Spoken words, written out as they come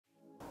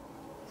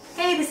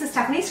Hey, this is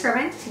Stephanie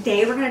Scriven.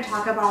 Today we're going to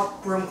talk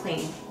about Broom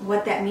Clean,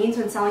 what that means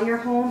when selling your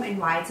home and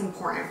why it's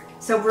important.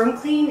 So Broom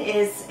Clean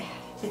it's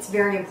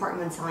very important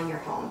when selling your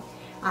home.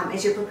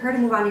 As you prepare to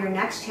move on to your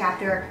next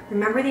chapter,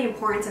 remember the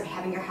importance of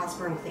having your house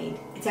broom cleaned.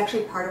 It's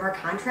actually part of our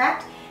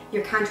contract.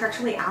 You're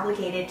contractually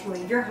obligated to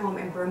leave your home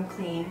and broom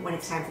clean when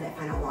it's time for that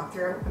final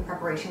walkthrough in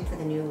preparation for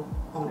the new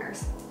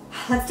owners.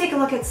 Let's take a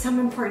look at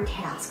some important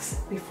tasks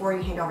before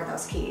you hand over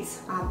those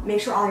keys. Make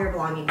sure all your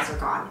belongings are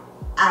gone.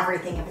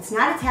 Everything. If it's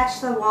not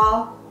attached to the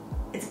wall,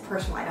 it's a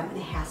personal item and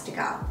it has to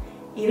go.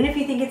 Even if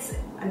you think it's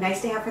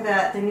nice to have for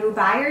the new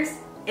buyers,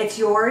 it's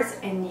yours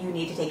and you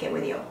need to take it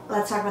with you.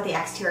 Let's talk about the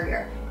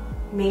exterior.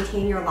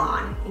 Maintain your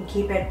lawn and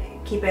keep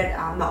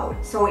it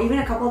mowed. So even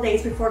a couple of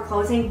days before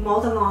closing,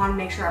 mow the lawn,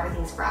 make sure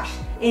everything's fresh.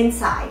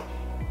 Inside,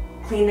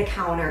 clean the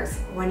counters.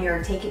 When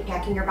you're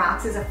packing your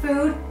boxes of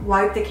food,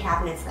 wipe the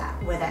cabinets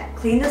with it.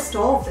 Clean the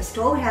stove. The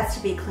stove has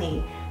to be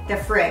clean. The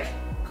fridge.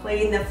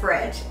 Clean the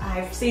fridge.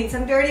 I've seen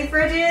some dirty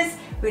fridges.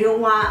 We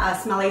don't want a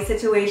smelly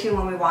situation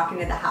when we walk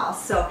into the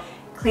house. So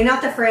clean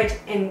out the fridge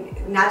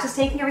and not just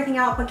taking everything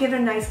out, but give it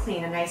a nice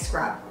clean, a nice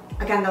scrub.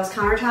 Again, those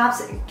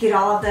countertops, get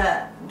all of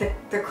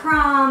the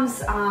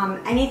crumbs,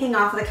 anything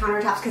off of the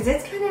countertops, because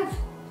it's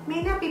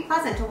may not be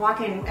pleasant to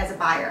walk in as a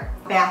buyer.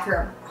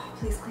 Bathroom. Oh,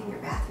 please clean your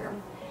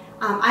bathroom.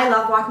 I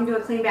love walking to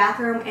a clean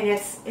bathroom, and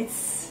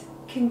it's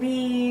can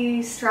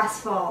be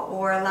stressful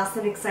or less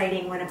than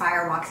exciting when a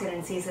buyer walks in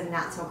and sees a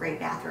not so great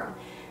bathroom.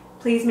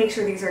 Please make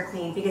sure these are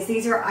clean, because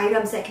these are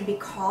items that can be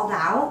called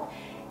out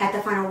at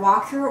the final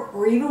walkthrough,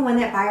 or even when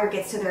that buyer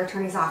gets to their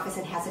attorney's office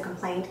and has a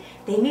complaint.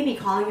 They may be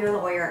calling your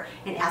lawyer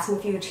and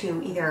asking for you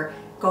to either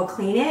go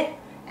clean it,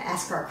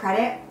 ask for a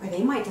credit, or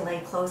they might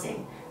delay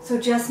closing. So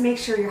just make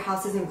sure your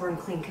house is in broom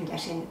clean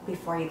condition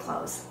before you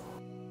close.